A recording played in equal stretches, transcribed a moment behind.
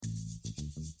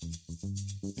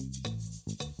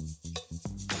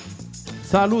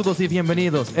Saludos y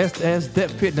bienvenidos. Este es The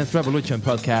Fitness Revolution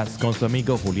Podcast con su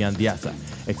amigo Julián Díaz,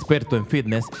 experto en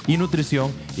fitness y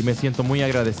nutrición, y me siento muy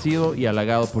agradecido y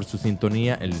halagado por su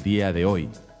sintonía el día de hoy.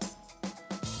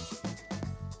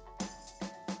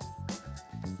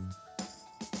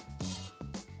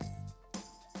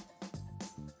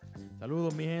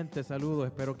 Saludos mi gente, saludos,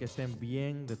 espero que estén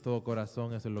bien de todo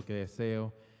corazón, eso es lo que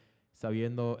deseo,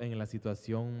 sabiendo en la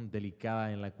situación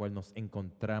delicada en la cual nos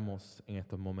encontramos en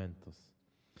estos momentos.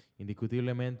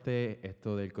 Indiscutiblemente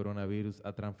esto del coronavirus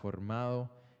ha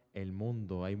transformado el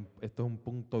mundo, esto es un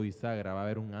punto bisagra, va a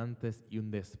haber un antes y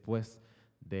un después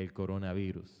del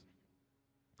coronavirus.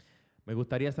 Me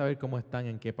gustaría saber cómo están,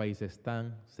 en qué país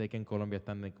están, sé que en Colombia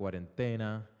están de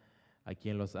cuarentena. Aquí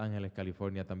en Los Ángeles,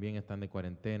 California, también están de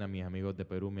cuarentena. Mis amigos de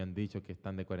Perú me han dicho que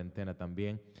están de cuarentena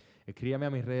también. Escríbame a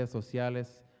mis redes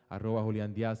sociales,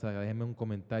 @Julián Díaz, déjenme un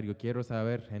comentario. Quiero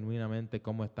saber genuinamente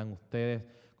cómo están ustedes,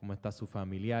 cómo están sus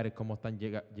familiares, cómo están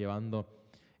llevando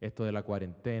esto de la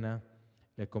cuarentena.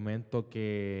 Les comento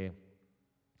que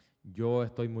yo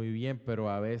estoy muy bien,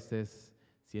 pero a veces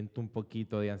siento un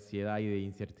poquito de ansiedad y de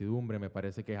incertidumbre. Me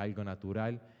parece que es algo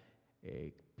natural.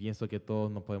 Pienso que todos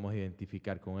nos podemos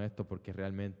identificar con esto porque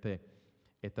realmente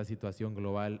esta situación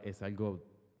global es algo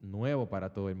nuevo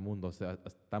para todo el mundo. O sea,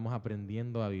 estamos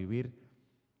aprendiendo a vivir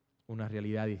una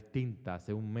realidad distinta.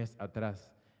 Hace un mes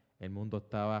atrás el mundo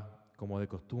estaba como de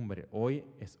costumbre. Hoy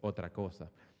es otra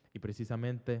cosa. Y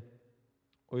precisamente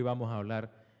hoy vamos a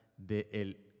hablar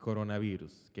del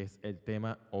coronavirus, que es el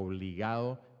tema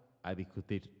obligado a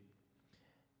discutir.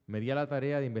 Me di a la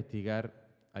tarea de investigar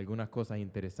algunas cosas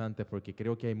interesantes porque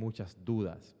creo que hay muchas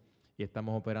dudas y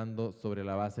estamos operando sobre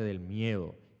la base del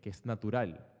miedo, que es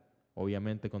natural,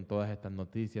 obviamente con todas estas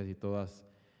noticias y todas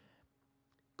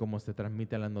cómo se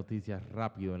transmiten las noticias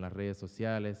rápido en las redes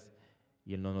sociales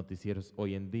y en los noticieros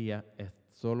hoy en día, es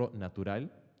solo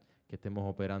natural que estemos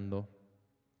operando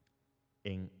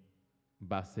en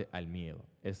base al miedo,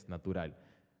 es natural.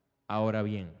 Ahora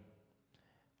bien,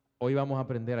 hoy vamos a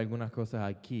aprender algunas cosas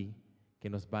aquí que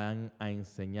nos van a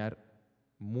enseñar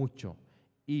mucho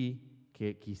y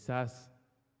que quizás,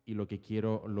 y lo que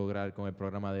quiero lograr con el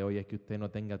programa de hoy es que usted no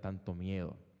tenga tanto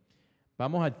miedo.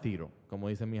 Vamos al tiro, como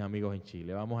dicen mis amigos en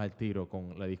Chile, vamos al tiro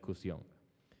con la discusión.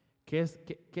 ¿Qué es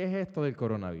esto del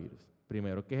coronavirus?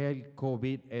 Primero, ¿qué es el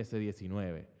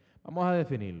COVID-19? Vamos a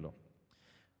definirlo.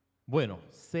 Bueno,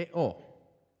 CO,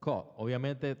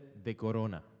 obviamente de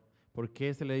corona. ¿Por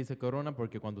qué se le dice corona?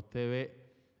 Porque cuando usted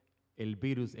ve el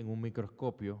virus en un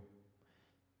microscopio,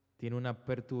 tiene una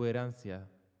protuberancia,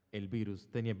 el virus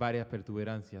tiene varias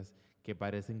protuberancias que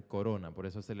parecen corona, por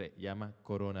eso se le llama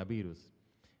coronavirus.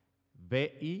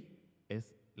 VI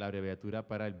es la abreviatura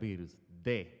para el virus.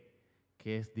 D,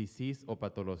 que es disease o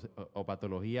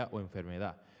patología o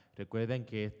enfermedad. Recuerden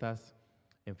que estas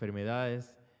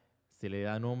enfermedades se le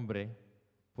da nombre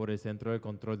por el Centro de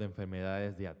Control de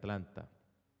Enfermedades de Atlanta.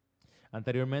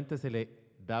 Anteriormente se le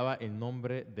daba el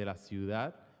nombre de la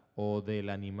ciudad o del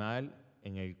animal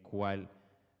en el cual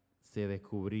se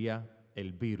descubría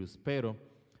el virus, pero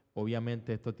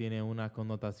obviamente esto tiene unas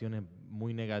connotaciones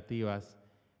muy negativas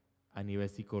a nivel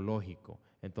psicológico,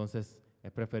 entonces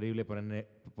es preferible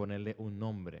ponerle un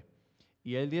nombre.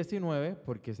 Y el 19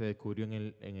 porque se descubrió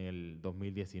en el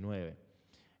 2019.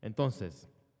 Entonces,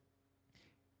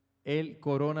 el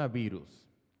coronavirus,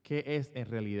 ¿qué es en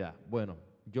realidad? Bueno,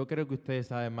 yo creo que ustedes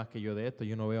saben más que yo de esto.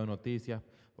 Yo no veo noticias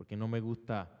porque no me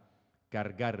gusta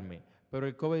cargarme. Pero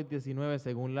el COVID-19,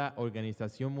 según la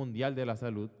Organización Mundial de la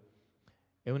Salud,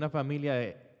 es una familia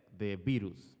de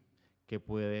virus que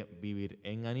puede vivir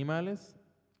en animales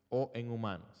o en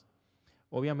humanos.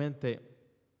 Obviamente,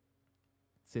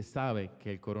 se sabe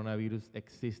que el coronavirus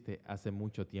existe hace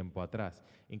mucho tiempo atrás.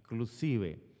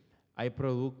 Inclusive, hay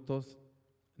productos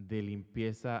de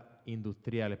limpieza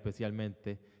industrial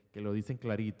especialmente que lo dicen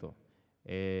clarito.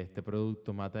 Este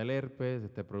producto mata el herpes,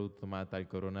 este producto mata el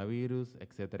coronavirus,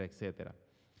 etcétera, etcétera.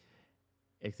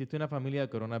 Existe una familia de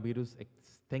coronavirus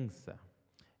extensa.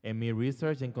 En mi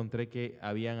research encontré que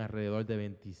habían alrededor de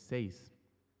 26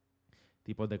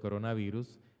 tipos de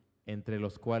coronavirus, entre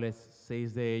los cuales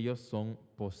 6 de ellos son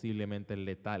posiblemente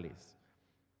letales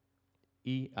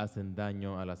y hacen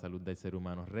daño a la salud del ser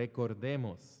humano.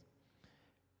 Recordemos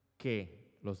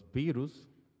que los virus,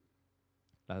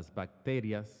 las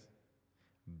bacterias,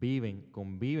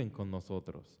 conviven con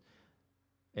nosotros.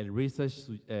 El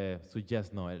research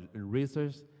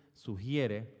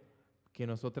sugiere que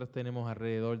nosotros tenemos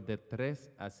alrededor de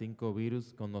 3 a 5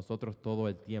 virus con nosotros todo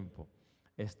el tiempo.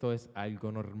 Esto es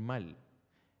algo normal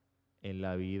en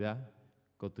la vida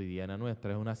cotidiana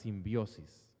nuestra, es una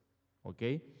simbiosis, ¿ok?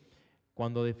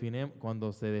 Cuando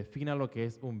se defina lo que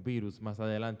es un virus, más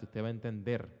adelante usted va a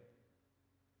entender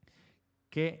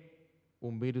qué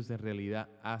un virus en realidad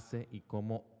hace y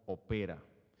cómo opera.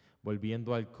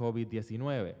 Volviendo al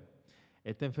COVID-19,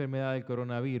 esta enfermedad del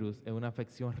coronavirus es una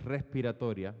afección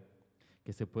respiratoria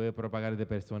que se puede propagar de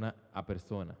persona a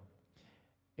persona.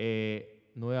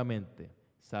 Nuevamente,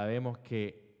 sabemos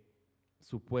que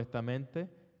supuestamente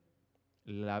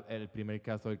el primer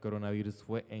caso del coronavirus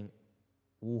fue en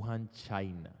Wuhan,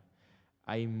 China.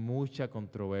 Hay mucha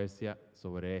controversia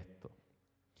sobre esto.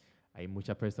 Hay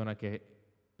muchas personas que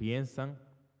piensan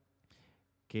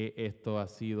que esto ha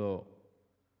sido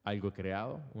algo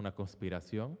creado, una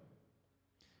conspiración.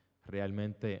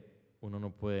 Realmente uno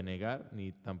no puede negar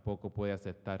ni tampoco puede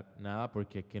aceptar nada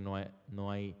porque es que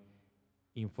no hay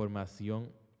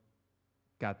información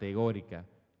categórica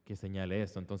que señale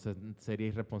eso. Entonces sería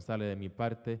irresponsable de mi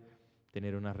parte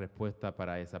tener una respuesta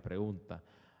para esa pregunta.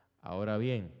 Ahora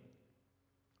bien,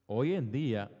 hoy en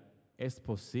día es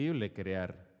posible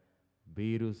crear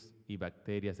virus y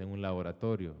bacterias en un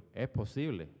laboratorio. Es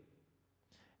posible.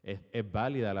 Es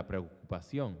válida la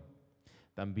preocupación.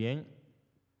 También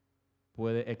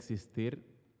puede existir,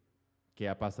 que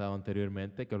ha pasado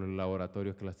anteriormente, que los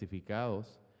laboratorios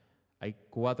clasificados, hay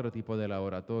 4 tipos de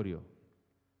laboratorio.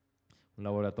 Un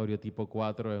laboratorio tipo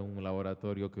 4 es un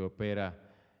laboratorio que opera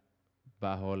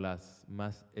bajo las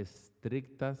más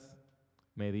estrictas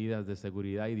medidas de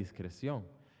seguridad y discreción.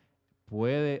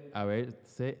 Puede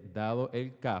haberse dado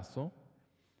el caso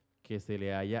que se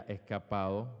le haya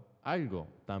escapado algo.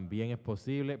 También es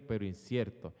posible, pero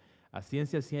incierto. A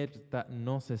ciencia cierta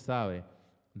no se sabe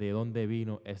de dónde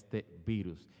vino este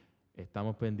virus.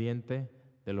 Estamos pendientes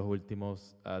de las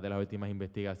últimas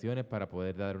investigaciones para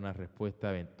poder dar una respuesta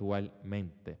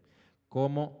eventualmente.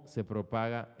 ¿Cómo se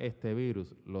propaga este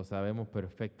virus? Lo sabemos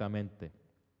perfectamente.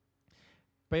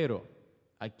 Pero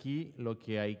aquí lo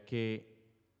que hay que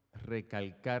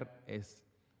recalcar es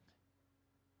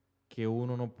que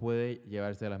uno no puede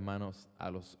llevarse las manos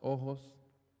a los ojos,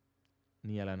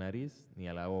 ni a la nariz, ni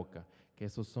a la boca, que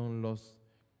esos son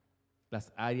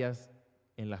las áreas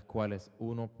en las cuales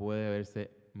uno puede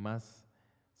verse más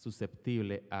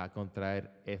susceptible a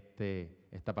contraer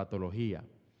esta patología.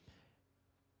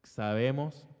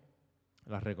 Sabemos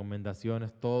las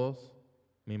recomendaciones todos,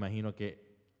 me imagino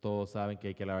que todos saben que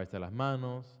hay que lavarse las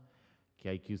manos, que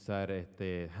hay que usar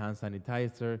hand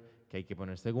sanitizer, que hay que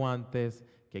ponerse guantes,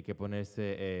 que hay que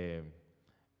ponerse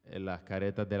las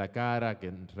caretas de la cara,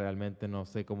 que realmente no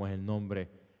sé cómo es el nombre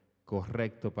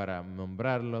correcto para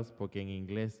nombrarlos, porque en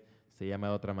inglés se llama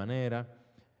de otra manera,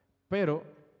 pero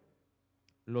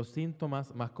los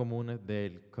síntomas más comunes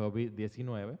del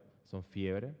COVID-19 son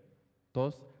fiebre,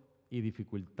 tos y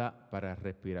dificultad para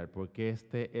respirar, porque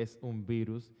este es un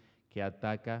virus que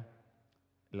ataca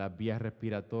las vías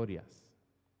respiratorias.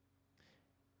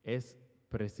 Es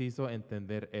preciso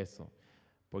entender eso,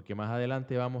 porque más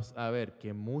adelante vamos a ver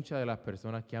que muchas de las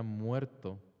personas que han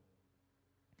muerto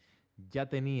ya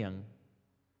tenían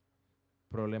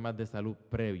problemas de salud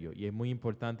previos, y es muy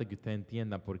importante que ustedes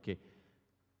entiendan porque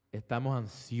estamos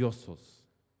ansiosos,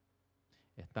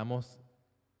 estamos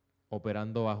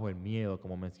operando bajo el miedo,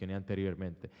 como mencioné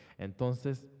anteriormente.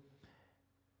 Entonces,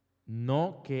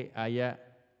 no que haya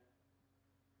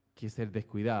que ser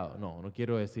descuidado, no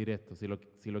quiero decir esto,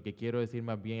 si lo que quiero decir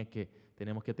más bien es que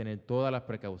tenemos que tener todas las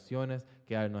precauciones,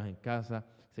 quedarnos en casa,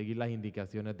 seguir las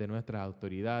indicaciones de nuestras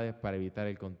autoridades para evitar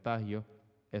el contagio.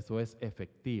 Eso es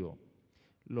efectivo.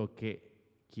 Lo que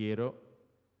quiero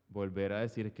volver a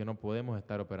decir es que no podemos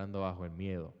estar operando bajo el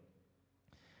miedo.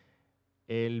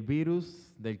 El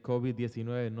virus del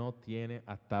COVID-19 no tiene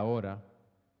hasta ahora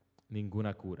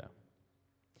ninguna cura.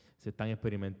 Se están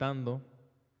experimentando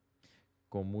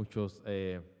con muchos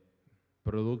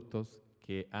productos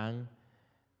que han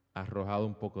arrojado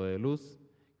un poco de luz,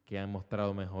 que han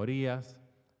mostrado mejorías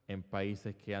en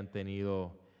países que han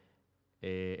tenido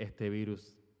este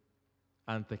virus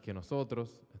antes que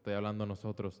nosotros. Estoy hablando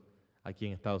nosotros aquí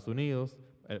en Estados Unidos,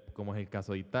 como es el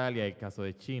caso de Italia, el caso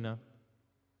de China.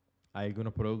 Hay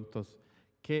algunos productos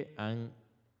que han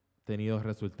tenido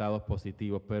resultados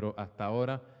positivos, pero hasta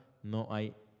ahora no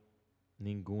hay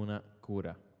ninguna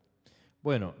cura.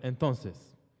 Bueno,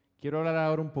 entonces, quiero hablar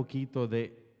ahora un poquito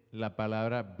de la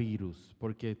palabra virus,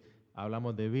 porque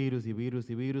hablamos de virus y virus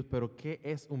y virus, pero ¿qué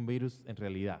es un virus en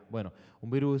realidad? Bueno, un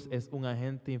virus es un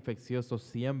agente infeccioso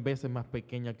 100 veces más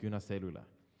pequeño que una célula.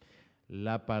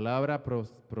 La palabra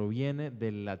proviene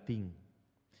del latín.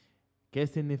 ¿Qué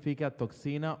significa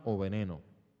toxina o veneno?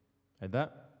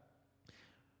 ¿Verdad?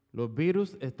 Los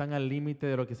virus están al límite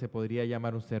de lo que se podría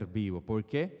llamar un ser vivo. ¿Por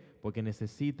qué? Porque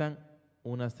necesitan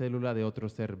una célula de otro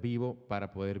ser vivo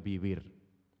para poder vivir.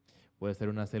 Puede ser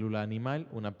una célula animal,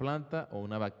 una planta o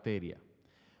una bacteria.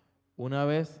 Una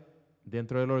vez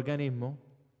dentro del organismo,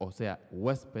 o sea,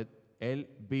 huésped, el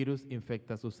virus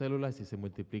infecta sus células y se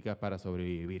multiplica para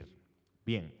sobrevivir.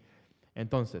 Bien,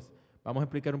 entonces, vamos a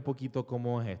explicar un poquito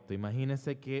cómo es esto.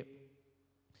 Imagínense que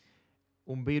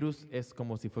un virus es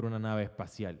como si fuera una nave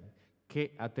espacial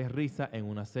que aterriza en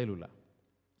una célula,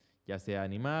 ya sea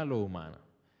animal o humana.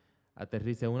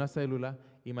 Aterriza en una célula.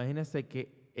 Imagínense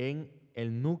que en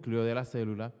el núcleo de la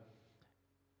célula,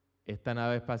 esta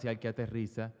nave espacial que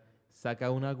aterriza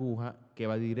saca una aguja que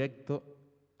va directo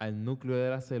al núcleo de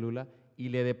la célula y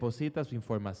le deposita su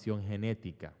información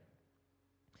genética.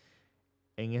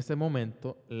 En ese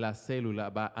momento, la célula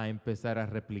va a empezar a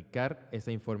replicar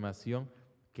esa información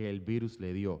que el virus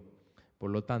le dio.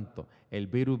 Por lo tanto, el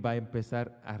virus va a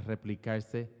empezar a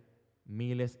replicarse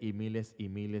miles y miles y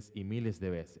miles y miles de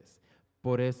veces.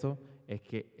 Por eso es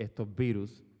que estos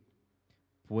virus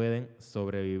pueden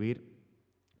sobrevivir,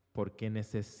 porque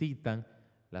necesitan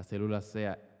la célula,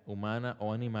 sea humana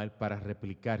o animal, para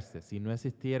replicarse. Si no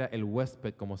existiera el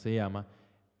huésped, como se llama,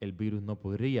 el virus no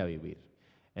podría vivir.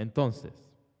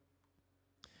 Entonces,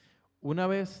 una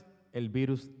vez el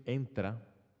virus entra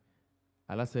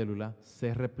a la célula,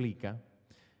 se replica.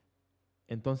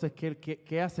 Entonces,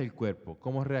 ¿qué hace el cuerpo?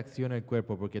 ¿Cómo reacciona el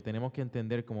cuerpo? Porque tenemos que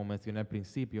entender, como mencioné al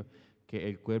principio, que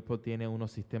el cuerpo tiene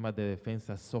unos sistemas de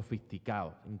defensa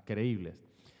sofisticados, increíbles.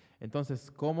 Entonces,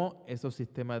 ¿cómo esos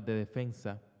sistemas de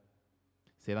defensa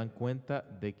se dan cuenta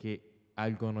de que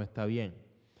algo no está bien?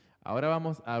 Ahora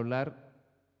vamos a hablar,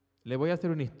 le voy a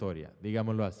hacer una historia,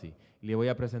 digámoslo así, y le voy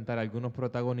a presentar a algunos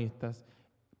protagonistas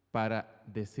para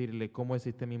decirle cómo el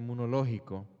sistema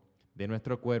inmunológico de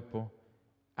nuestro cuerpo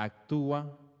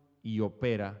actúa y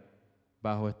opera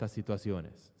bajo estas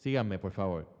situaciones. Síganme, por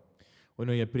favor.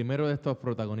 Bueno, y el primero de estos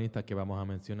protagonistas que vamos a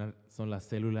mencionar son las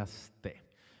células T.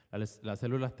 Las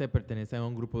células T pertenecen a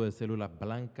un grupo de células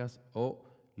blancas o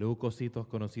leucocitos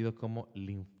conocidos como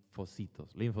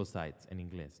linfocitos, lymphocytes en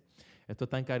inglés. Esto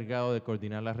está encargado de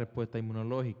coordinar la respuesta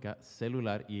inmunológica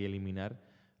celular y eliminar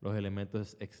los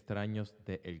elementos extraños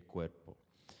del cuerpo.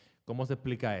 ¿Cómo se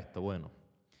explica esto? Bueno,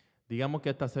 digamos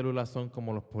que estas células son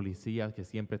como los policías que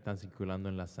siempre están circulando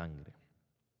en la sangre.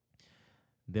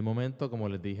 De momento, como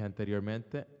les dije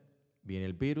anteriormente, viene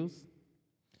el virus,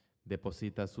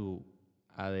 deposita su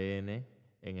ADN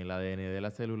en el ADN de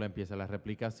la célula, empieza la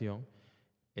replicación.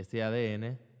 Ese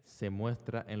ADN se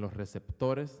muestra en los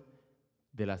receptores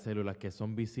de las células que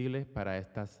son visibles para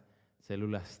estas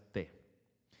células T.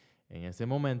 En ese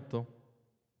momento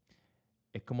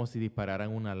es como si dispararan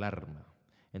una alarma.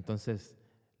 Entonces,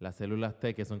 las células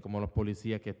T, que son como los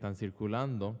policías que están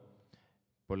circulando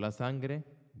por la sangre,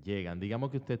 llegan.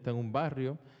 Digamos que usted está en un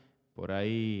barrio, por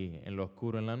ahí en lo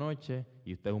oscuro en la noche,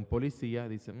 y usted es un policía,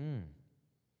 dice,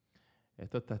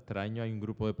 esto está extraño, hay un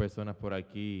grupo de personas por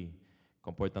aquí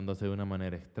comportándose de una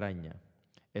manera extraña.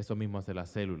 Eso mismo hace la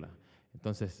célula.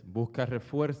 Entonces busca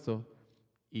refuerzos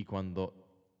y cuando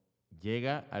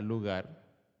llega al lugar,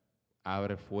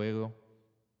 abre fuego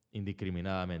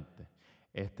indiscriminadamente.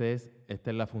 Esta es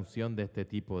la función de este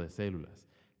tipo de células.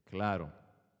 Claro,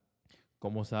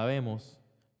 como sabemos,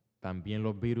 también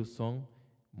los virus son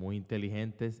muy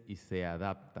inteligentes y se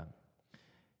adaptan.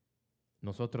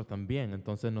 Nosotros también.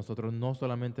 Entonces nosotros no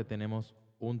solamente tenemos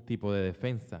un tipo de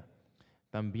defensa,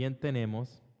 también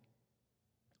tenemos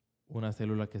una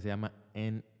célula que se llama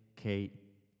NK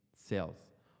cells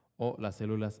o las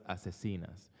células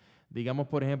asesinas. Digamos,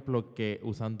 por ejemplo, que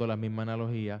usando la misma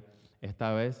analogía,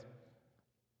 esta vez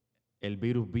el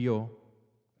virus vio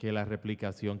que la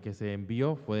replicación que se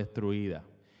envió fue destruida.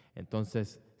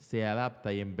 Entonces se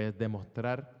adapta y en vez de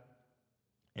mostrar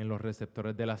en los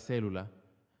receptores de la célula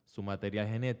su material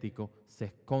genético, se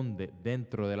esconde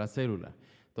dentro de la célula.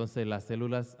 Entonces las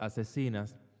células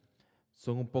asesinas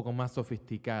son un poco más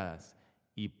sofisticadas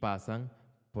y pasan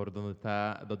por donde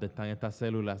están estas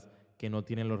células que no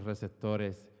tienen los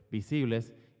receptores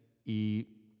visibles y,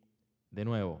 de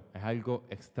nuevo, es algo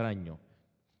extraño.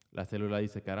 La célula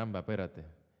dice, caramba, espérate,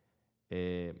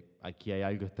 aquí hay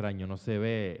algo extraño, no se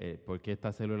ve, porque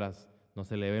estas células no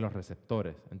se le ven los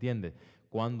receptores, ¿entiendes?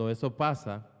 Cuando eso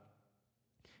pasa,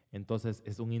 entonces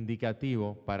es un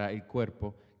indicativo para el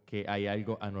cuerpo que hay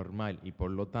algo anormal y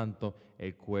por lo tanto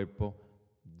el cuerpo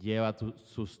lleva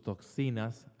sus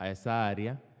toxinas a esa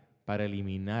área para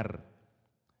eliminar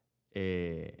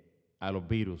a los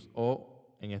virus,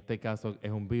 o en este caso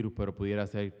es un virus, pero pudiera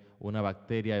ser una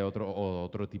bacteria y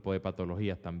otro tipo de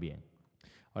patologías también.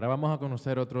 Ahora vamos a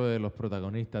conocer otro de los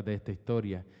protagonistas de esta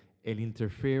historia, el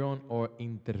interferón o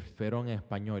interferón en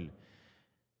español.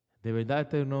 De verdad,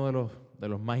 este es uno de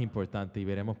los más importantes y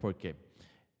veremos por qué.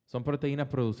 Son proteínas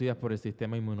producidas por el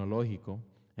sistema inmunológico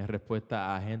en respuesta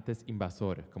a agentes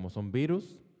invasores, como son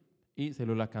virus y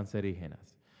células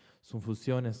cancerígenas. Sus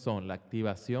funciones son la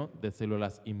activación de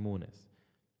células inmunes,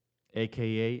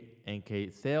 a.k.a.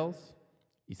 NK cells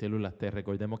y células T.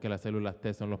 Recordemos que las células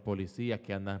T son los policías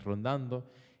que andan rondando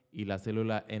y las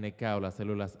células NK o las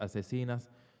células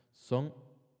asesinas son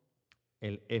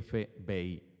el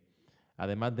FBI.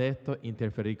 Además de esto,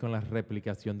 interferir con la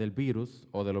replicación del virus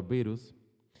o de los virus,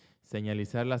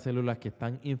 señalizar las células que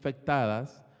están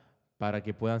infectadas para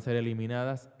que puedan ser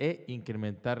eliminadas e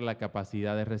incrementar la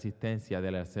capacidad de resistencia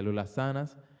de las células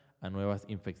sanas a nuevas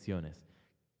infecciones.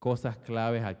 Cosas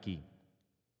claves aquí.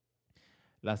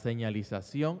 La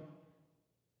señalización,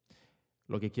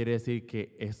 lo que quiere decir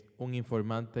que es un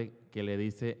informante que le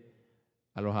dice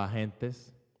a los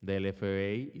agentes del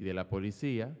FBI y de la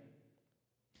policía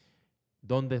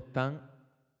dónde están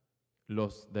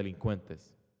los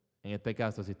delincuentes. En este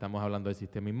caso, si estamos hablando del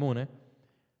sistema inmune,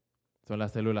 son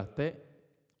las células T,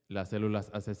 las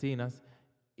células asesinas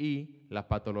y las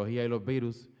patologías y los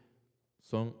virus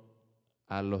son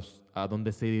a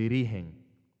donde se dirigen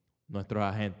nuestros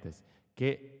agentes,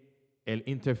 que el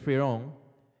interferón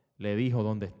le dijo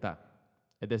dónde está.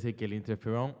 Es decir, que el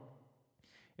interferón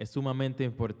es sumamente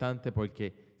importante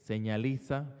porque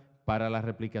señaliza para la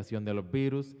replicación de los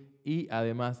virus y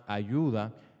además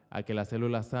ayuda a que las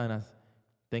células sanas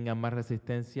tengan más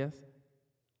resistencias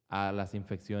a las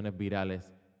infecciones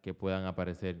virales que puedan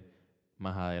aparecer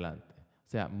más adelante. O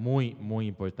sea, muy, muy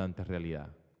importante en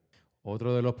realidad.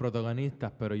 Otro de los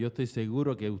protagonistas, pero yo estoy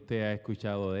seguro que usted ha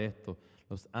escuchado de esto,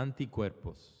 los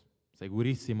anticuerpos.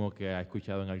 Segurísimo que ha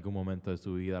escuchado en algún momento de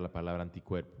su vida la palabra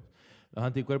anticuerpos. Los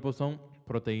anticuerpos son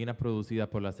proteínas producidas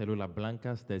por las células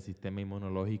blancas del sistema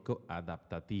inmunológico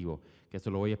adaptativo, que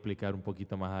eso lo voy a explicar un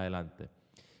poquito más adelante,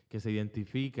 que se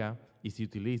identifica y se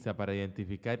utiliza para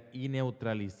identificar y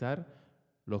neutralizar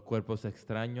los cuerpos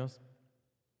extraños,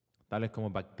 tales como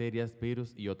bacterias,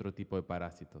 virus y otro tipo de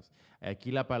parásitos.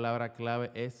 Aquí la palabra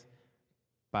clave es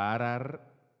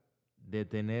parar,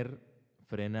 detener,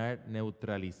 frenar,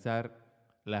 neutralizar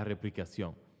la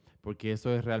replicación, porque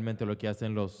eso es realmente lo que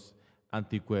hacen los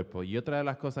anticuerpos. Y otra de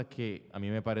las cosas que a mí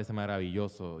me parece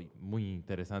maravilloso y muy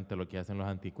interesante lo que hacen los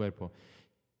anticuerpos,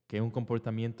 que es un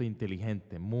comportamiento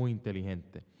inteligente, muy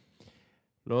inteligente.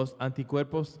 Los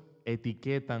anticuerpos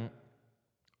etiquetan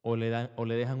o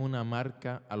le dejan una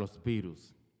marca a los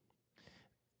virus.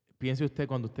 Piense usted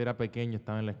cuando usted era pequeño,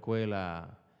 estaba en la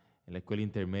escuela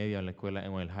intermedia, en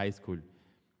el high school,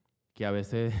 que a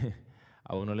veces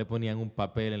a uno le ponían un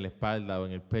papel en la espalda o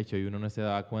en el pecho y uno no se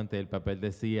daba cuenta y el papel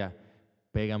decía,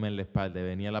 pégame en la espalda. Y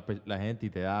venía la gente y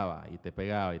te daba, y te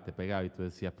pegaba, y tú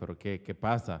decías, ¿pero qué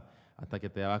pasa? Hasta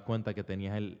que te dabas cuenta que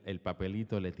tenías el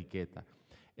papelito, la etiqueta.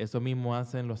 Eso mismo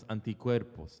hacen los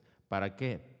anticuerpos. ¿Para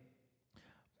qué?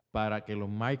 Para que los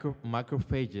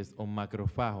macrophages o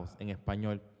macrófagos en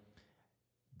español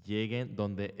lleguen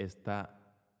donde está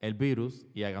el virus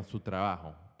y hagan su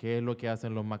trabajo. ¿Qué es lo que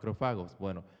hacen los macrófagos?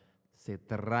 Bueno, se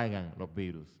tragan los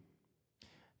virus.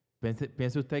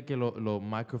 Piense usted que los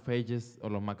macrophages o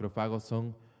los macrófagos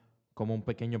son como un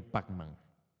pequeño Pac-Man,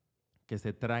 que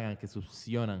se tragan, que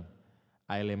succionan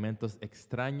a elementos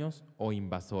extraños o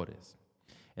invasores.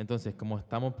 Entonces, como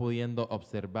estamos pudiendo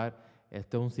observar,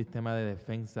 este es un sistema de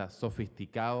defensa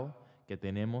sofisticado que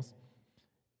tenemos.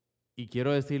 Y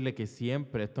quiero decirle que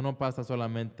siempre, esto no pasa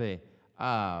solamente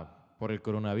por el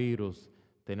coronavirus,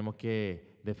 tenemos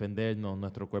que defendernos,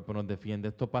 nuestro cuerpo nos defiende.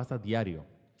 Esto pasa diario.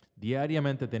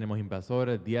 Diariamente tenemos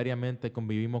invasores, diariamente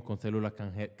convivimos con células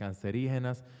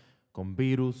cancerígenas, con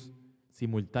virus,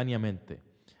 simultáneamente.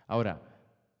 Ahora,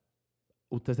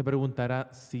 usted se preguntará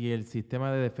si el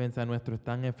sistema de defensa nuestro es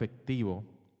tan efectivo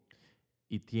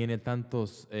y tiene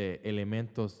tantos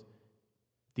elementos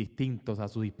distintos a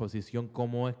su disposición,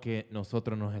 ¿cómo es que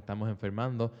nosotros nos estamos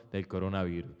enfermando del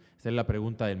coronavirus? Esa es la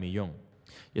pregunta del millón.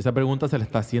 Y esa pregunta se la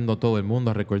está haciendo todo el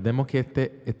mundo. Recordemos que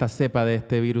esta cepa de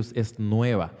este virus es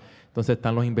nueva. Entonces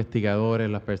están los investigadores,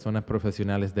 las personas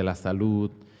profesionales de la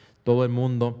salud, todo el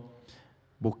mundo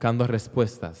buscando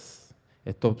respuestas.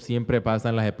 Esto siempre pasa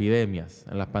en las epidemias,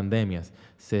 en las pandemias.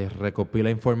 Se recopila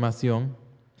información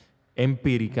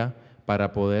empírica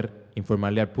para poder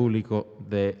informarle al público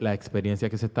de la experiencia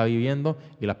que se está viviendo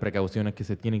y las precauciones que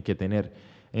se tienen que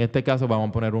tener. En este caso vamos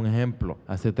a poner un ejemplo.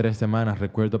 Hace 3 semanas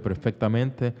recuerdo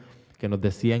perfectamente que nos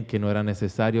decían que no era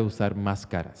necesario usar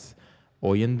máscaras.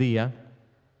 Hoy en día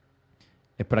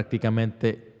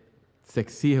se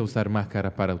exige usar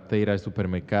máscaras para usted ir al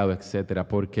supermercado, etcétera,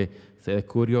 porque se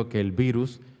descubrió que el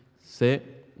virus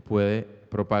se puede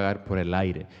propagar por el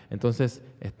aire. Entonces,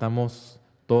 estamos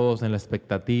todos en la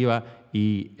expectativa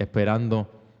y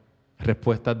esperando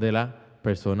respuestas de las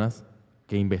personas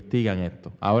que investigan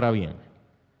esto. Ahora bien,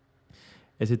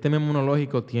 el sistema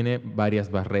inmunológico tiene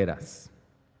varias barreras.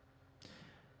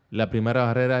 La primera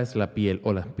barrera es la piel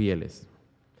o las pieles.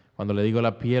 Cuando le digo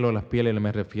la piel o las pieles,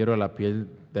 me refiero a la piel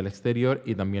del exterior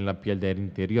y también la piel del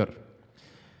interior.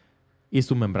 Y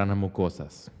sus membranas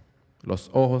mucosas. Los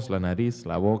ojos, la nariz,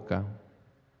 la boca,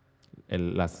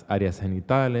 las áreas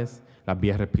genitales, las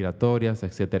vías respiratorias,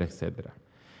 etcétera, etcétera.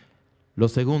 Lo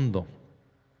segundo,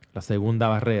 la segunda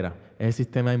barrera, es el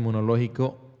sistema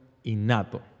inmunológico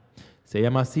innato. Se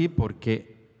llama así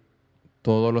porque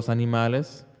todos los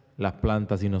animales, las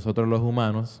plantas y nosotros los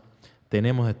humanos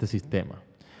tenemos este sistema.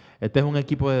 Este es un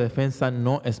equipo de defensa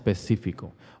no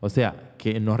específico, o sea,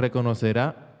 que no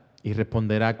reconocerá y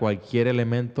responderá a cualquier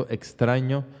elemento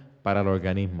extraño para el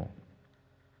organismo.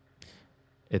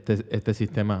 Este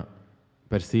sistema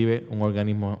percibe un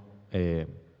organismo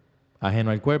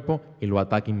ajeno al cuerpo y lo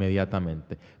ataca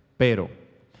inmediatamente. Pero,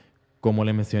 como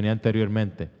le mencioné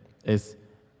anteriormente,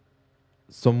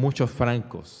 son muchos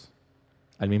francos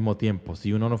al mismo tiempo.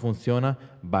 Si uno no funciona,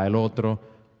 va el otro,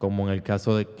 como en el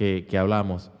caso de que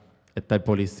hablamos. Está el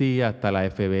policía, está la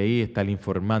FBI, está el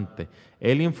informante.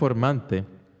 El informante,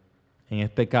 en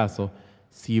este caso,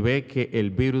 si ve que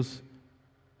el virus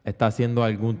está haciendo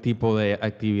algún tipo de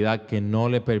actividad que no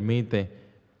le permite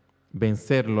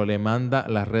vencerlo, le manda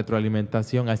la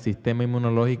retroalimentación al sistema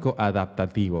inmunológico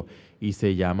adaptativo. Y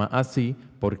se llama así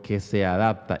porque se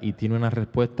adapta y tiene una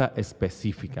respuesta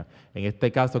específica. En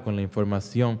este caso, con la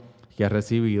información que ha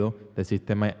recibido del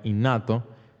sistema innato,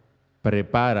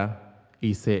 prepara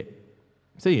y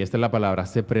esta es la palabra,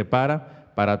 se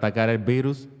prepara para atacar el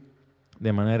virus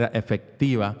de manera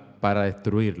efectiva para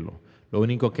destruirlo. Lo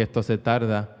único que esto se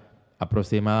tarda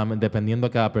aproximadamente, dependiendo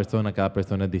de cada persona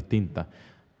es distinta.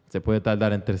 Se puede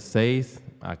tardar entre 6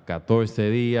 a 14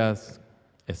 días,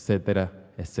 etcétera,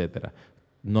 etcétera.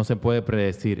 No se puede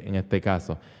predecir en este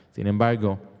caso. Sin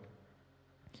embargo,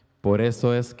 por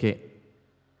eso es que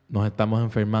nos estamos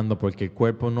enfermando, porque el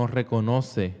cuerpo no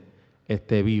reconoce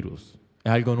este virus.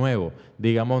 Es algo nuevo.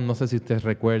 Digamos, no sé si usted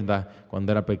recuerda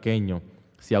cuando era pequeño,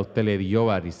 si a usted le dio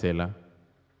varicela,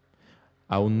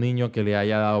 a un niño que le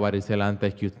haya dado varicela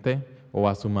antes que usted o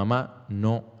a su mamá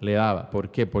no le daba. ¿Por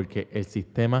qué? Porque el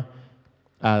sistema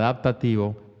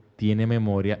adaptativo tiene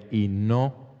memoria y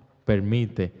no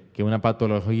permite que una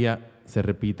patología se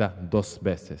repita 2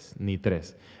 veces, ni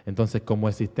 3. Entonces, como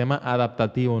el sistema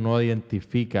adaptativo no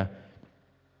identifica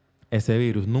ese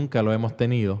virus, nunca lo hemos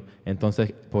tenido,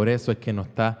 entonces por eso es que nos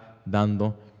está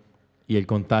dando y el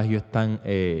contagio es tan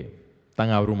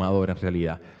abrumador en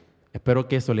realidad. Espero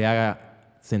que eso le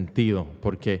haga sentido,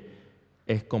 porque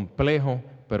es complejo,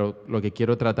 pero lo que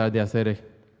quiero tratar de hacer es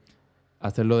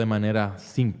hacerlo de manera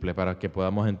simple para que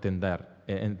podamos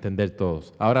entender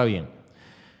todos. Ahora bien,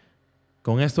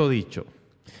 con eso dicho,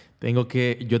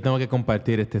 yo tengo que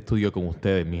compartir este estudio con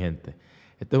ustedes, mi gente.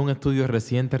 Este es un estudio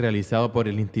reciente realizado por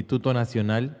el Instituto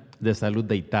Nacional de Salud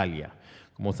de Italia.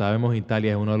 Como sabemos,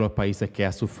 Italia es uno de los países que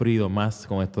ha sufrido más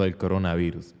con esto del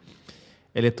coronavirus.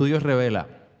 El estudio revela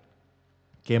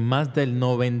que más del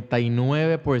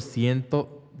 99%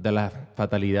 de las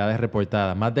fatalidades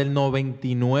reportadas, más del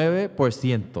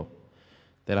 99%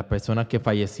 de las personas que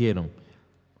fallecieron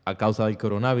a causa del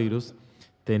coronavirus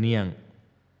tenían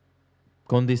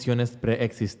condiciones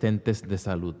preexistentes de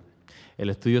salud. El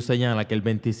estudio señala que el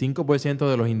 25%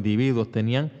 de los individuos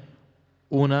tenían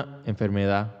una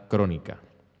enfermedad crónica.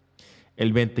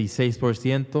 El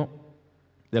 26%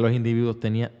 de los individuos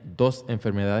tenía 2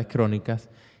 enfermedades crónicas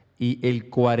y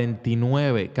el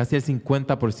 49%, casi el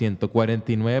 50%,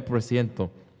 49%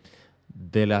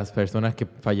 de las personas que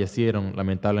fallecieron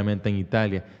lamentablemente en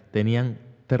Italia tenían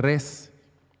 3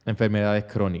 enfermedades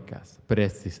crónicas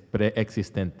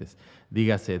preexistentes.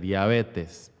 Dígase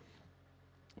diabetes,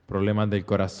 problemas del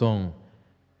corazón,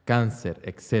 cáncer,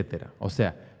 etc. O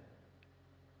sea,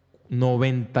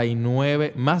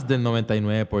 más del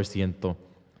 99%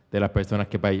 de las personas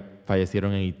que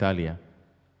fallecieron en Italia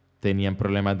tenían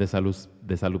problemas de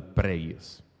salud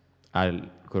previos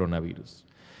al coronavirus.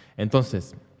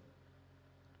 Entonces,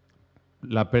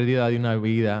 la pérdida de una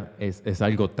vida es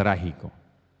algo trágico.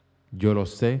 Yo lo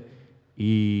sé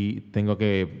y tengo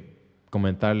que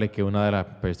comentarles que una de las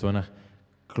personas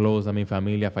close a mi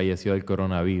familia falleció del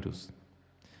coronavirus.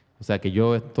 O sea que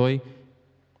yo estoy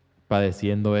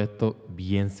padeciendo esto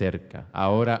bien cerca.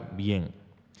 Ahora bien,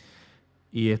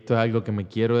 y esto es algo que me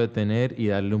quiero detener y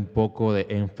darle un poco de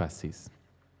énfasis.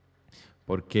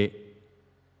 Porque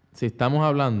si estamos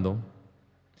hablando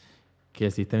que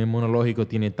el sistema inmunológico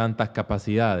tiene tantas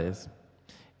capacidades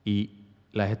y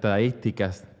las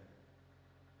estadísticas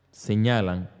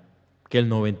señalan que el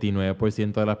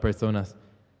 99% de las personas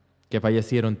que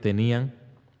fallecieron tenían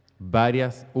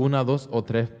varias, 1, 2 o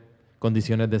 3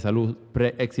 condiciones de salud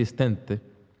preexistentes.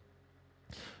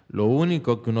 Lo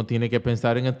único que uno tiene que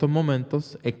pensar en estos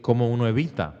momentos es cómo uno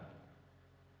evita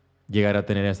llegar a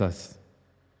tener esas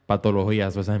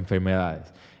patologías o esas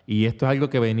enfermedades. Y esto es algo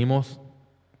que venimos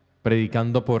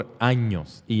predicando por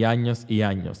años y años y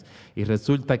años. Y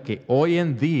resulta que hoy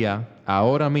en día,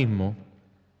 ahora mismo,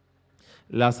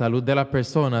 la salud de las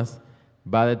personas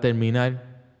va a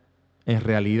determinar en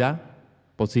realidad,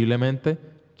 posiblemente,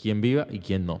 quién viva y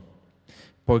quién no.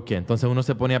 ¿Por qué? Entonces uno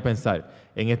se pone a pensar,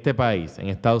 en este país, en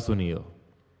Estados Unidos,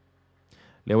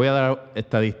 le voy a dar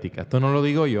estadísticas. Esto no lo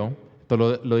digo yo, esto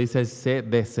lo dice el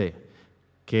CDC,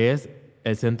 que es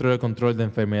el Centro de Control de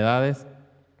Enfermedades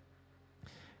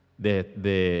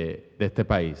de este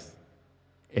país.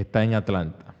 Está en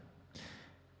Atlanta.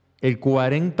 El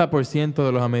 40%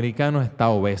 de los americanos está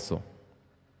obeso.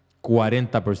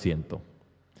 40%.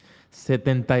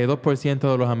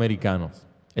 72% de los americanos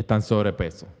están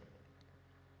sobrepeso.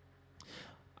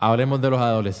 Hablemos de los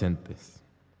adolescentes.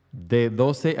 De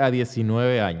 12 a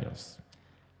 19 años,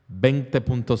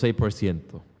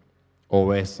 20.6%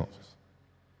 obesos.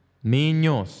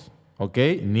 Niños, ¿ok?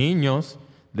 Niños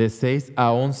de 6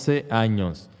 a 11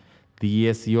 años,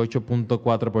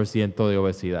 18.4% de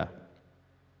obesidad.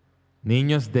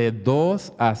 Niños de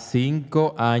 2 a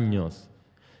 5 años,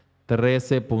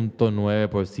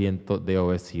 13.9% de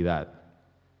obesidad.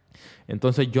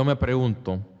 Entonces yo me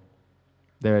pregunto,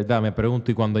 de verdad me pregunto,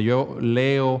 y cuando yo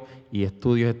leo y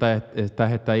estudio estas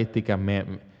estadísticas,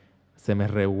 se me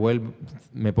revuelve,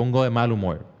 me pongo de mal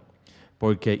humor.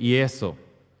 Porque, y eso,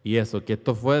 que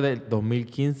esto fue del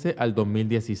 2015 al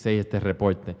 2016 este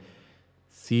reporte.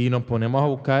 Si nos ponemos a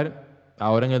buscar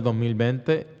ahora en el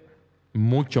 2020,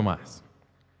 mucho más.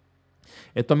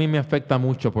 Esto a mí me afecta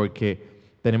mucho porque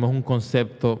tenemos un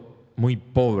concepto muy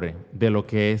pobre de lo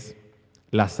que es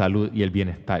la salud y el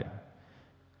bienestar.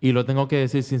 Y lo tengo que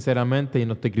decir sinceramente y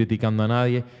no estoy criticando a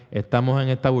nadie. Estamos en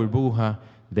esta burbuja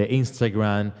de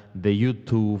Instagram, de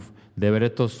YouTube, de ver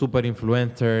estos super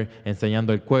influencers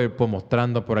enseñando el cuerpo,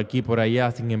 mostrando por aquí, por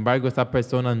allá. Sin embargo, esas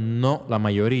personas no, la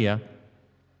mayoría,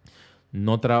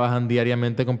 no trabajan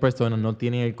diariamente con personas, no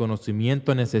tienen el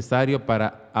conocimiento necesario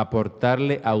para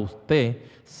aportarle a usted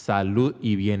salud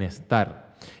y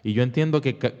bienestar. Y yo entiendo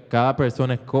que cada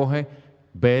persona escoge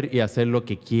ver y hacer lo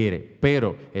que quiere,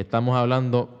 pero estamos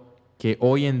hablando que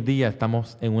hoy en día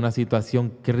estamos en una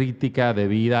situación crítica de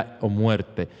vida o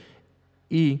muerte.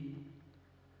 Y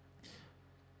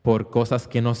por cosas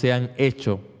que no se han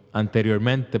hecho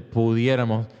anteriormente,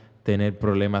 pudiéramos tener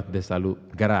problemas de salud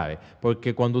graves.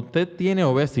 Porque cuando usted tiene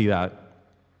obesidad,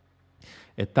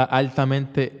 está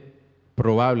altamente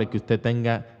probable que usted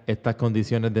tenga estas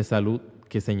condiciones de salud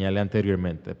que señalé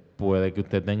anteriormente. Puede que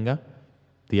usted tenga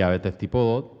diabetes tipo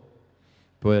 2,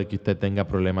 puede que usted tenga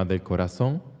problemas del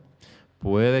corazón,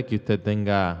 puede que usted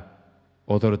tenga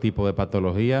otro tipo de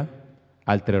patología,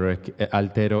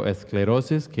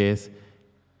 arteriosclerosis, que es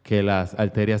que las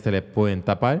arterias se le pueden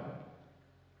tapar,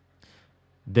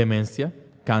 demencia,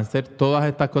 cáncer. Todas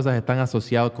estas cosas están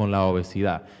asociadas con la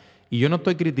obesidad. Y yo no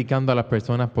estoy criticando a las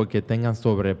personas porque tengan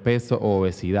sobrepeso o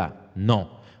obesidad,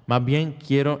 no. Más bien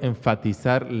quiero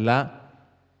enfatizar la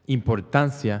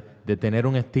importancia de tener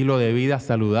un estilo de vida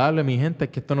saludable, mi gente,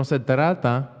 que esto no se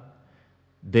trata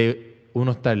de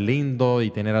uno estar lindo y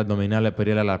tener abdominales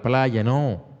para ir a la playa,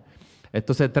 no.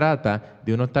 Esto se trata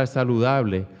de uno estar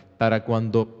saludable para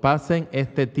cuando pasen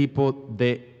este tipo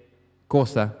de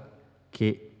cosas,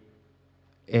 que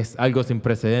es algo sin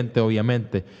precedente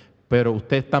obviamente, pero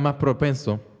usted está más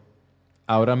propenso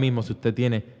ahora mismo si usted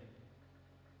tiene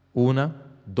 1,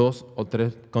 2 o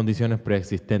 3 condiciones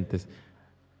preexistentes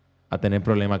a tener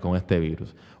problemas con este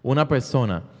virus. Una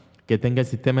persona que tenga el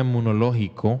sistema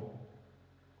inmunológico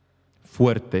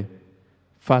fuerte,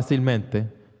 fácilmente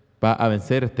va a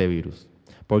vencer este virus,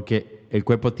 porque el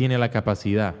cuerpo tiene la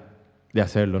capacidad de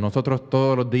hacerlo. Nosotros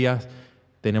todos los días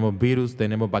tenemos virus,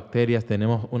 tenemos bacterias,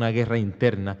 tenemos una guerra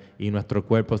interna y nuestro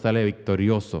cuerpo sale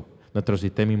victorioso. Nuestro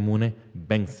sistema inmune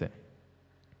vence.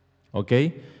 ¿Ok?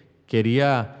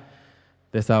 Quería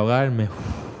desahogarme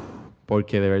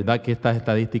porque de verdad que estas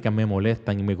estadísticas me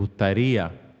molestan y me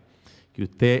gustaría que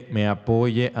usted me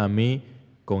apoye a mí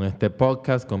con este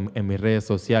podcast, en mis redes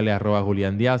sociales,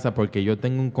 @JulianDiaza, porque yo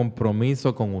tengo un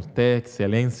compromiso con usted,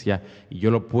 excelencia, y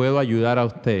yo lo puedo ayudar a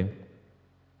usted.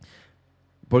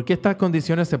 Porque estas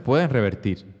condiciones se pueden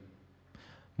revertir.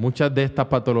 Muchas de estas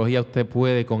patologías usted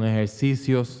puede con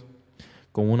ejercicios,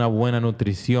 con una buena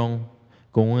nutrición,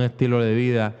 con un estilo de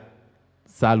vida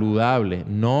saludable.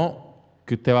 No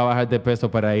que usted va a bajar de peso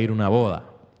para ir a una boda.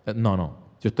 No.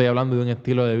 Yo estoy hablando de un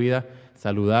estilo de vida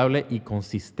saludable y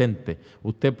consistente.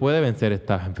 Usted puede vencer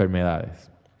estas enfermedades.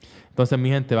 Entonces, mi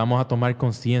gente, vamos a tomar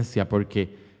conciencia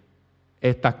porque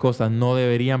estas cosas no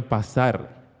deberían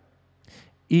pasar.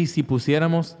 Y si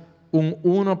pusiéramos un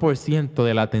 1%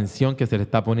 de la atención que se le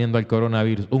está poniendo al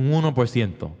coronavirus, un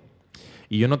 1%,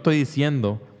 y yo no estoy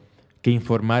diciendo que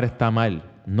informar está mal.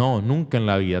 No, nunca en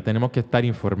la vida. Tenemos que estar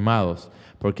informados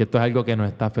porque esto es algo que nos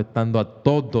está afectando a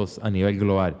todos a nivel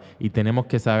global y tenemos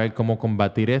que saber cómo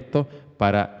combatir esto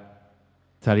para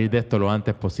salir de esto lo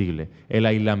antes posible. El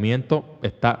aislamiento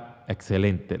está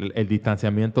excelente, el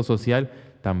distanciamiento social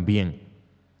también.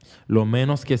 Lo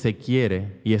menos que se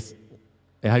quiere, y es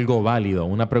algo válido,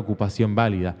 una preocupación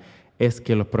válida, es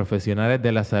que los profesionales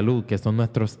de la salud, que son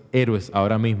nuestros héroes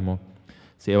ahora mismo,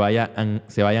 se vayan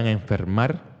a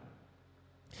enfermar,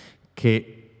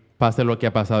 que pase lo que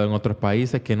ha pasado en otros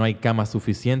países, que no hay camas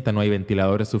suficientes, no hay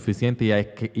ventiladores suficientes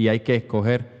y hay que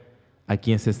escoger a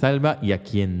quién se salva y a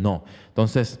quién no.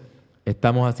 Entonces,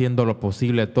 estamos haciendo lo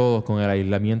posible todos con el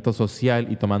aislamiento social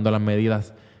y tomando las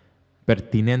medidas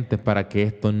pertinentes para que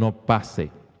esto no pase.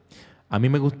 A mí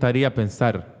me gustaría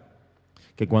pensar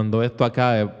que cuando esto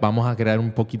acabe vamos a crear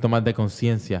un poquito más de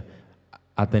conciencia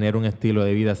a tener un estilo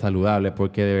de vida saludable,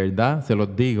 porque de verdad, se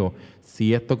los digo,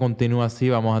 si esto continúa así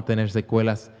vamos a tener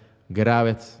secuelas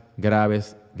graves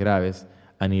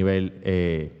a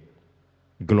nivel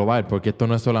global, porque esto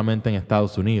no es solamente en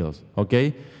Estados Unidos, ¿ok?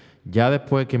 Ya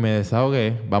después que me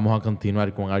desahogué, vamos a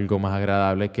continuar con algo más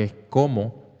agradable, que es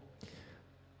cómo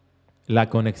la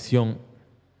conexión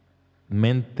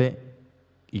mente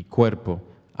y cuerpo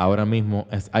ahora mismo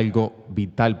es algo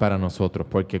vital para nosotros,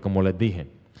 porque como les dije,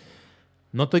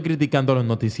 no estoy criticando a los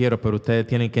noticieros, pero ustedes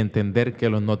tienen que entender que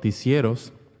los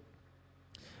noticieros,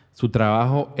 su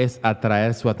trabajo es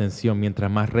atraer su atención.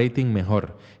 Mientras más rating,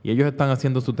 mejor. Y ellos están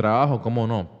haciendo su trabajo, ¿cómo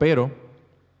no? Pero,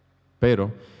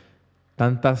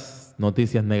 tantas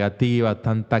noticias negativas,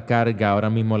 tanta carga, ahora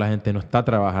mismo la gente no está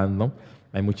trabajando.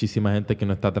 Hay muchísima gente que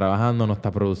no está trabajando, no está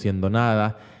produciendo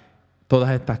nada.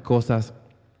 Todas estas cosas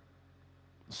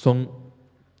son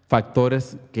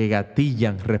factores que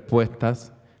gatillan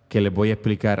respuestas que les voy a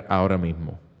explicar ahora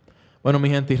mismo. Bueno, mi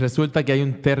gente, y resulta que hay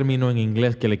un término en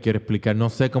inglés que le quiero explicar. No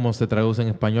sé cómo se traduce en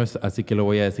español, así que lo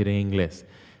voy a decir en inglés.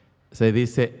 Se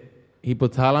dice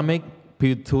hypothalamic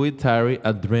pituitary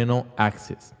adrenal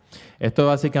axis. Esto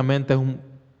básicamente es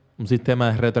un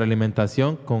sistema de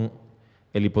retroalimentación con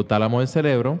el hipotálamo del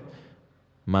cerebro.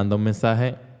 Manda un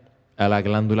mensaje a la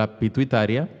glándula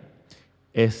pituitaria.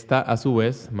 Esta, a su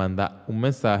vez, manda un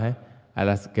mensaje a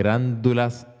las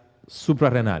glándulas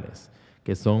suprarrenales,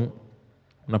 que son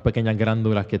unas pequeñas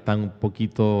glándulas que están un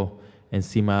poquito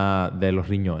encima de los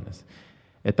riñones.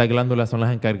 Estas glándulas son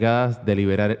las encargadas de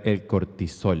liberar el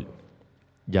cortisol.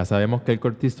 Ya sabemos que el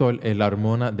cortisol es la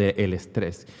hormona del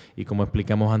estrés. Y como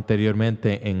explicamos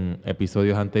anteriormente en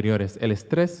episodios anteriores, el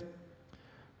estrés,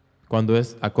 cuando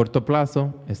es a corto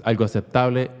plazo, es algo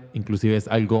aceptable, inclusive es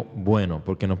algo bueno,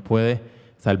 porque nos puede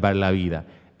salvar la vida.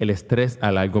 El estrés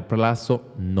a largo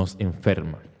plazo nos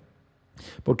enferma.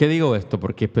 ¿Por qué digo esto?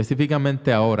 Porque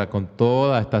específicamente ahora, con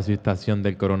toda esta situación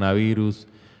del coronavirus,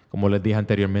 como les dije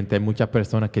anteriormente, hay muchas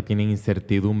personas que tienen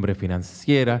incertidumbre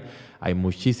financiera, hay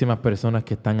muchísimas personas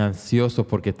que están ansiosos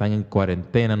porque están en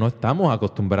cuarentena. No estamos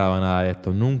acostumbrados a nada de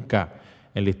esto. Nunca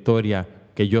en la historia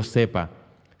que yo sepa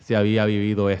se había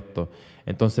vivido esto.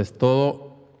 Entonces,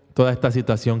 toda esta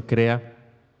situación crea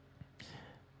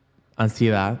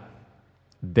ansiedad,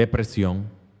 depresión,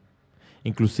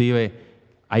 inclusive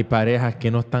hay parejas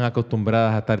que no están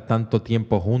acostumbradas a estar tanto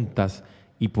tiempo juntas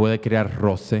y puede crear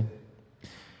roce.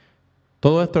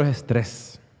 Todo esto es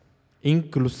estrés.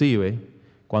 Inclusive,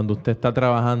 cuando usted está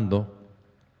trabajando,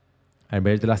 al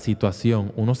ver la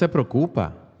situación, uno se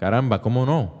preocupa. Caramba, ¿cómo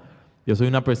no? Yo soy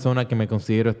una persona que me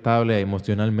considero estable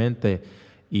emocionalmente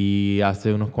y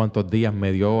hace unos cuantos días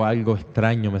me dio algo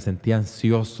extraño. Me sentía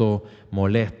ansioso,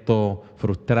 molesto,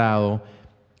 frustrado,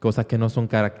 cosas que no son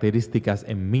características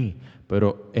en mí.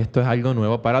 Pero esto es algo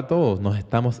nuevo para todos, nos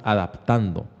estamos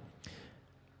adaptando.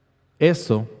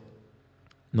 Eso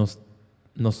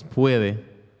nos puede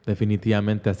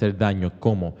definitivamente hacer daño,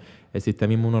 como el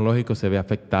sistema inmunológico se ve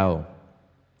afectado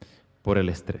por el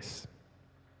estrés.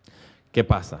 ¿Qué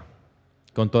pasa?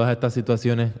 Con todas estas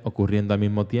situaciones ocurriendo al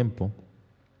mismo tiempo,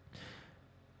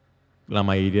 la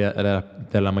mayoría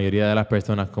de las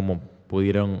personas, como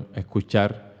pudieron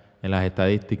escuchar en las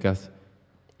estadísticas,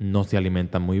 no se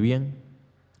alimentan muy bien,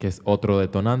 que es otro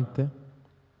detonante.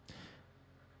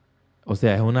 O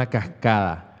sea, es una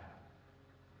cascada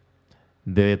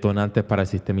de detonantes para el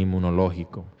sistema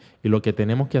inmunológico. Y lo que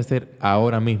tenemos que hacer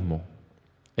ahora mismo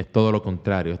es todo lo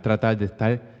contrario, es tratar de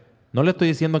estar, no le estoy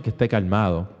diciendo que esté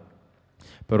calmado,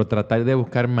 pero tratar de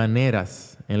buscar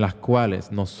maneras en las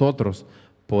cuales nosotros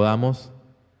podamos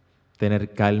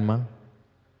tener calma,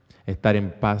 estar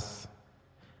en paz,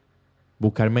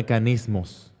 buscar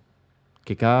mecanismos,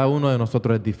 que cada uno de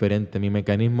nosotros es diferente. Mi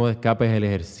mecanismo de escape es el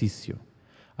ejercicio.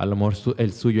 A lo mejor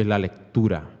el suyo es la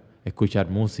lectura, escuchar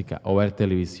música o ver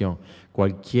televisión.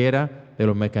 Cualquiera de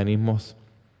los mecanismos,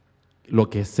 lo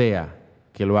que sea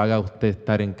que lo haga usted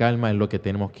estar en calma, es lo que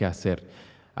tenemos que hacer.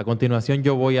 A continuación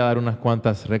yo voy a dar unas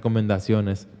cuantas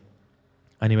recomendaciones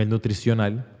a nivel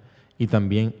nutricional y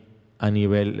también a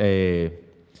nivel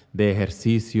de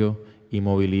ejercicio y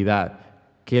movilidad,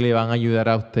 que le van a ayudar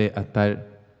a usted a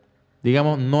estar,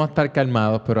 digamos, no a estar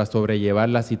calmados, pero a sobrellevar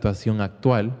la situación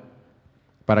actual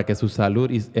para que su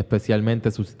salud y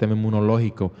especialmente su sistema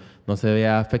inmunológico no se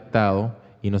vea afectado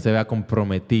y no se vea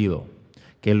comprometido,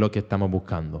 que es lo que estamos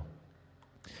buscando.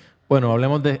 Bueno,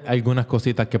 hablemos de algunas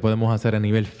cositas que podemos hacer a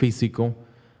nivel físico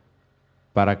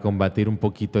para combatir un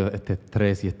poquito este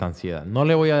estrés y esta ansiedad. No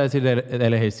le voy a decir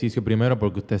del ejercicio primero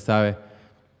porque usted sabe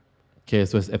que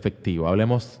eso es efectivo.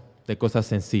 Hablemos de cosas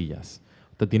sencillas.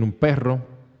 Usted tiene un perro,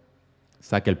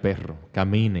 saque el perro,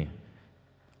 camine,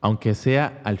 aunque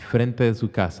sea al frente de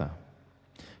su casa.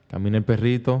 Camine el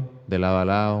perrito de lado a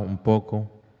lado un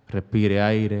poco, respire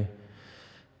aire.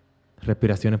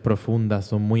 Respiraciones profundas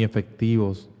son muy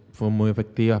efectivas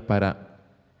para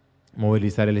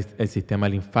movilizar el sistema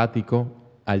linfático,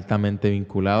 altamente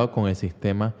vinculado con el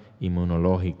sistema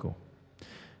inmunológico.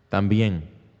 También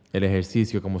el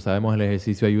ejercicio, como sabemos, el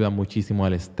ejercicio ayuda muchísimo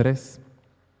al estrés,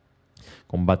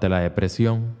 combate la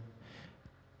depresión,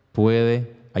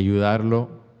 puede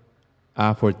ayudarlo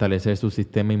a fortalecer su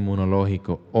sistema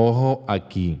inmunológico. Ojo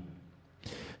aquí,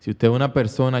 si usted es una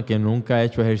persona que nunca ha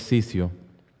hecho ejercicio,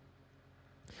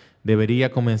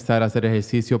 debería comenzar a hacer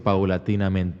ejercicio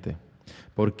paulatinamente.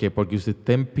 ¿Por qué? Porque si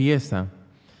usted empieza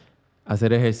a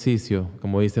hacer ejercicio,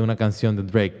 como dice una canción de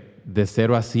Drake, de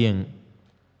 0 a 100,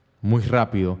 muy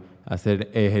rápido, hacer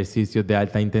ejercicios de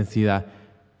alta intensidad,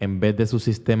 en vez de su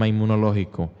sistema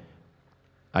inmunológico,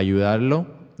 ayudarlo,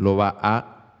 lo va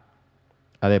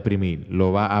a deprimir,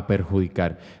 lo va a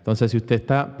perjudicar. Entonces, si usted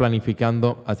está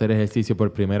planificando hacer ejercicio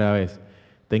por primera vez,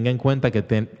 tenga en cuenta que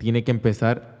tiene que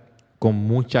empezar con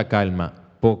mucha calma,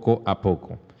 poco a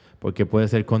poco, porque puede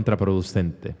ser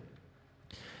contraproducente.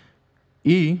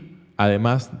 Y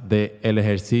además del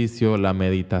ejercicio, la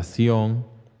meditación,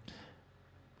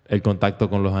 el contacto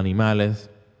con los animales,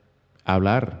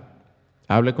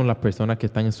 hable con las personas que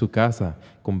están en su casa,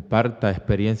 comparta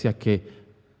experiencias que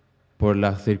por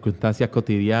las circunstancias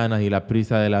cotidianas y la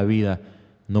prisa de la vida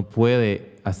no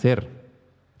puede hacer.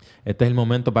 Este es el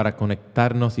momento para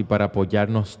conectarnos y para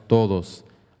apoyarnos todos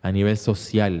a nivel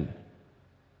social.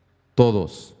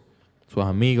 Todos, sus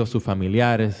amigos, sus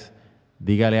familiares,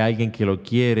 dígale a alguien que lo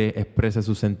quiere, exprese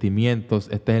sus sentimientos.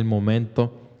 Este es el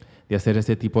momento de hacer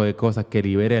ese tipo de cosas que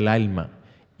libere el alma,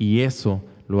 y eso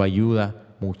lo ayuda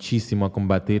muchísimo a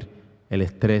combatir el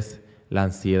estrés, la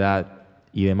ansiedad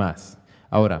y demás.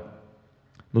 Ahora,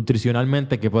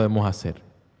 nutricionalmente, ¿qué podemos hacer?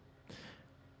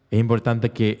 Es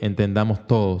importante que entendamos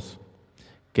todos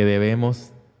que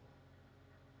debemos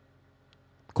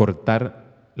cortar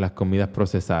las comidas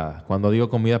procesadas. Cuando digo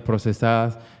comidas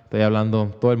procesadas, estoy hablando,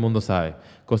 todo el mundo sabe,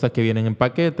 cosas que vienen en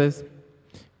paquetes,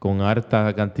 con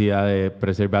harta cantidad de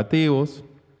preservativos,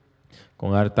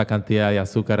 con harta cantidad de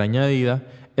azúcar añadida.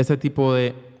 Ese tipo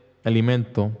de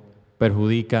alimento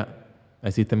perjudica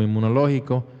al sistema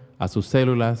inmunológico, a sus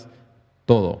células,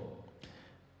 todo.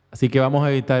 Así que vamos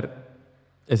a evitar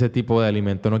ese tipo de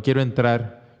alimento. No quiero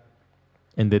entrar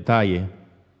en detalle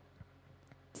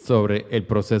sobre el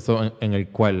proceso en el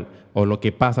cual, o lo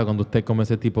que pasa cuando usted come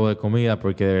ese tipo de comida,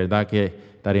 porque de verdad que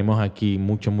estaremos aquí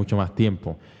mucho más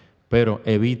tiempo. Pero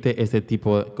evite ese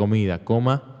tipo de comida.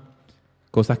 Coma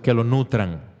cosas que lo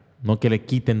nutran, no que le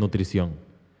quiten nutrición.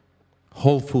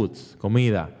 Whole foods,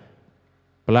 comida,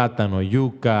 plátano,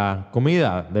 yuca,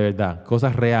 comida de verdad,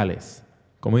 cosas reales.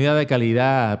 Comida de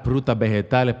calidad, frutas,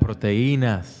 vegetales,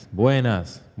 proteínas,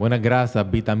 buenas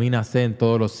grasas, vitamina C en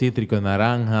todos los cítricos,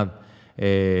 naranja,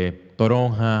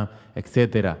 toronja,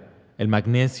 etcétera. El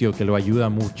magnesio, que lo ayuda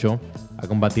mucho a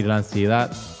combatir la ansiedad,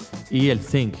 y el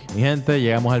zinc. Mi gente,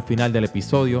 llegamos al final del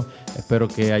episodio. Espero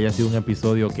que haya sido un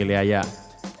episodio que le haya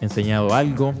enseñado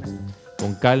algo.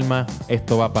 Con calma,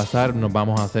 esto va a pasar, nos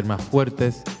vamos a hacer más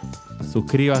fuertes.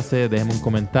 Suscríbase, déjeme un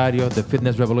comentario de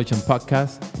Fitness Revolution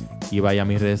Podcast y vaya a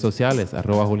mis redes sociales,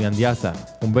 @JulianDiaza.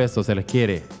 Un beso, se les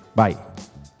quiere. Bye.